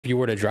If you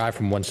were to drive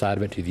from one side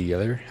of it to the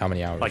other, how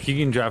many hours? Like you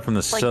can drive from the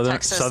like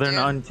Texas, southern dude.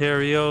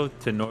 Ontario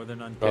to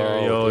northern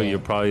Ontario. Oh, damn. You're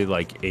probably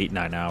like 8,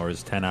 9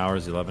 hours, 10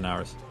 hours, 11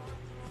 hours.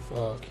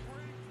 Fuck.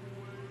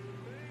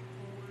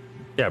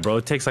 Yeah, bro.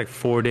 It takes like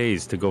 4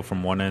 days to go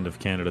from one end of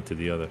Canada to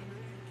the other.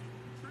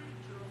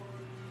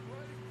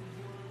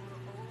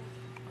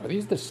 Are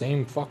these the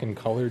same fucking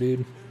color,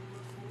 dude?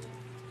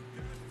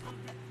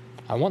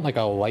 I want like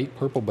a light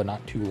purple, but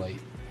not too light.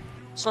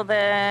 So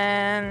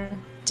then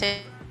take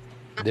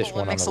This purple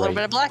one and on mix the a little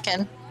right. bit of black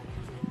in.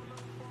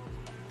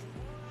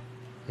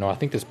 No, I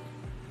think the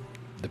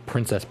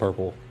princess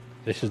purple.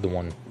 This is the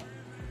one.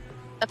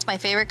 That's my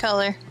favorite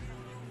color.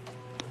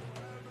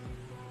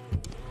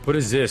 What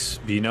is this?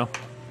 Do you know?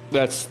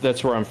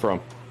 That's where I'm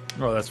from.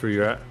 Oh, that's where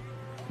you're at.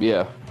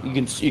 Yeah, you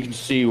can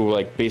see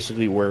like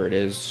basically where it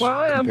is Well,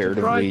 I am to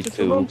comparatively drive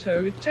to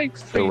Toronto. It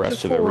takes 3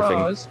 rest to of 4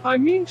 everything. hours. I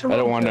mean, Toronto I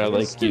don't want to is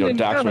like still in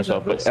dox Canada,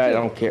 myself, but I still.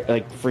 don't care.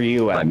 Like for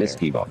you, I miss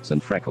keybox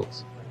and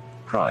freckles.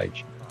 Pride.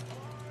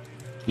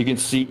 You can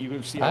see.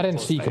 I didn't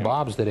see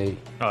kebabs today.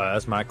 Oh,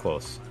 that's my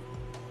close.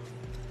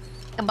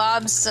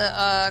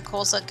 Kebabs,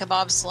 Cole said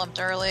kebabs slumped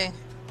early.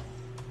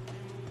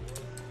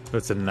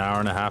 It's an hour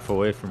and a half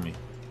away from me.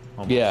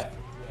 Almost. Yeah.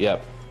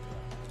 Yep.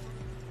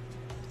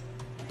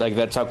 Like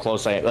that's how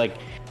close I am. Like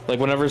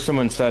whenever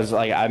someone says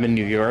like I'm in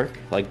New York,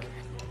 like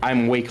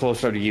I'm way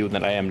closer to you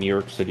than I am New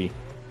York City.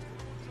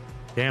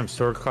 Damn,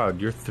 Storm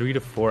Cloud, you're 3 to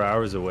 4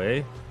 hours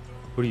away.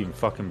 What are you,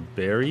 fucking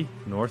Barrie?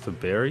 North of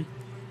Barrie?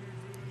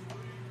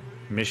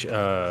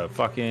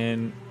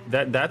 Fucking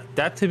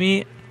that to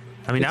me.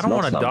 I mean, It's I don't not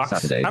want to some dox.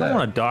 Saturday, I don't though.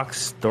 want to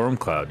dox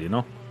Stormcloud. You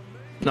know,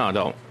 No, I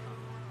don't.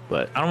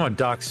 But I don't want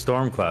to dox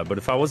Stormcloud. But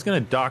if I was gonna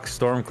dox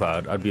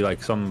Stormcloud, I'd be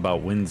like something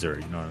about Windsor.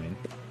 You know what I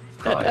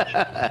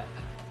mean?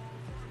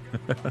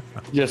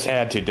 just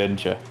had to,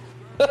 didn't you?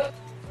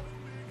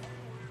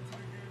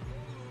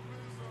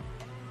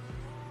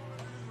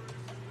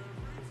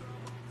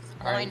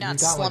 Why not you got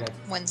slump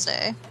like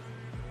Wednesday?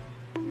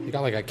 you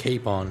got like a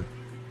cape on.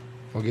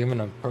 We're giving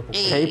a purple.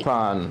 Hey. Cape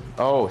on.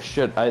 Oh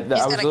shit! I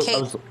got a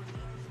cape.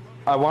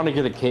 want to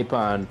get a cape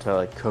on to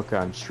like cook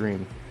on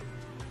stream.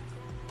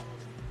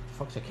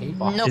 Fuck's a cape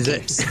on? No Is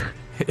capes.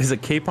 it is a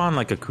capon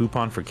like a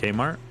coupon for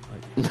Kmart?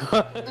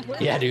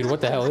 Yeah, dude.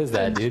 What the hell is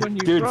that, dude? When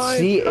you Dude, drive,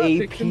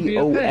 traffic can be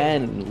a pain.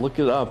 CAPON. Look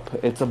it up.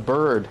 It's a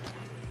bird.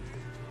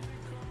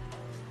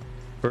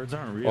 Birds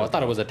aren't real. Well, I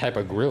thought it was a type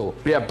of grill.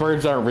 Yeah,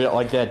 birds aren't real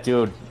like that,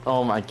 dude.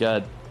 Oh my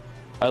god.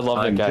 I love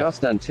I'm that guy.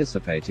 just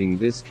anticipating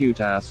this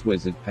cute-ass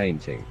wizard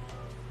painting.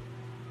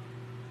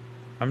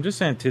 I'm just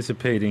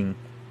anticipating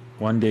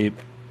one day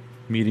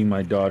meeting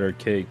my daughter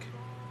Cake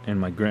and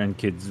my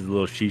grandkids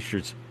little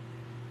sheeshers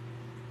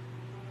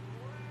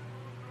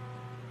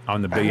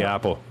on the Big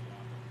Apple.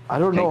 I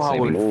don't know Cake's how it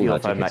would saving all feel her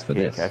if I'm tickets not for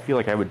Cake. this. I feel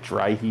like I would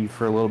dry heave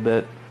for a little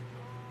bit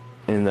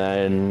and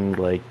then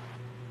like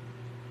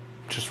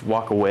just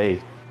walk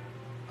away.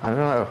 I don't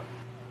know.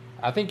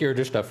 I think you're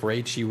just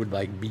afraid she would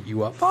like beat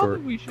you up Father,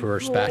 we should for a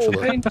draw or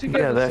spatula. paint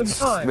together Yeah,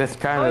 sometime. that's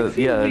kind I of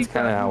feel that's like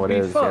kind of that how would it be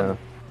is. fun. Yeah.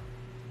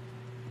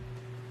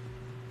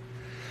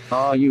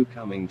 Are you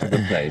coming to the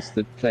place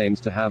that claims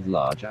to have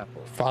large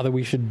apples? Father,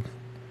 we should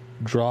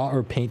draw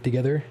or paint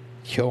together.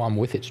 Yo, I'm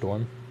with it,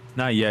 Storm.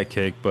 Not yet,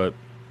 Cake, but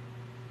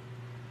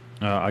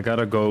I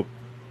gotta go.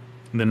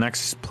 The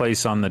next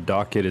place on the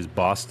docket is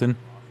Boston.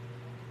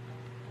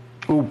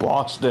 Ooh,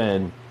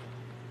 Boston.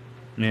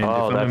 And Oh,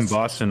 if I'm in that's-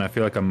 Boston, I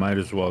feel like I might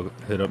as well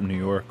hit up New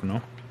York,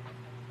 no?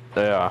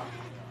 Yeah.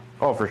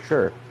 Oh, for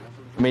sure.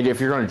 I mean, if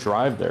you're going to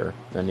drive there,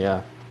 then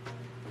yeah.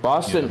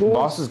 Boston's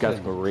got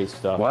some great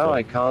stuff. Well, though.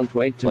 I can't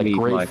wait to Like meet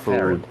great my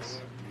food. parents.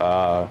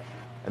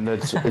 And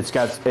it's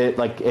got it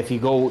like if you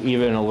go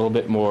even a little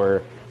bit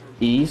more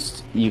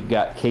east, you've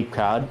got Cape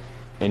Cod,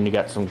 and you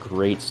got some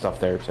great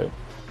stuff there too.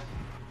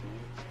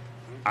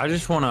 I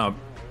just wanna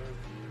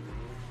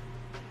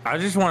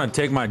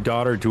take my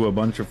daughter to a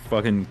bunch of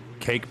fucking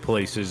cake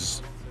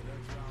places.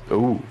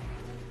 Ooh.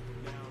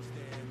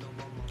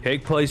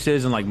 Cake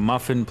places and like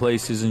muffin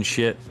places and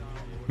shit.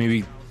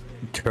 Maybe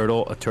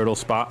a turtle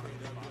spot.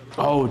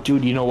 Oh,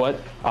 dude, you know what?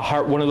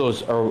 One of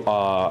those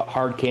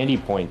hard candy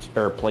points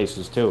or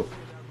places too,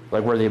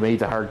 like where they made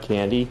the hard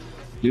candy.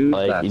 Dude,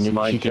 Like that's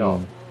my you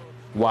job. can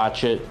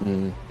watch it,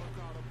 and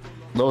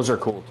those are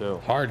cool too.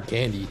 Hard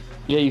candy.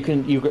 Yeah, you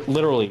can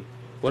literally.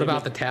 What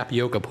about the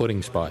tapioca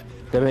pudding spot?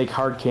 They make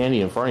hard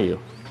candy in front of you.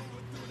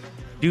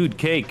 Dude,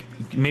 Cake,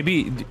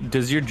 maybe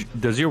does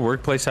your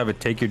workplace have a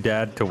take your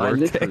dad to I work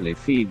day? literally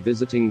feed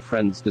visiting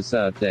friends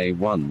dessert day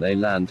one. They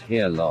land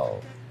here,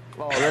 lol.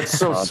 Oh, that's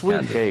so Hard sweet,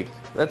 candy. Cake.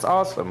 That's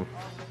awesome.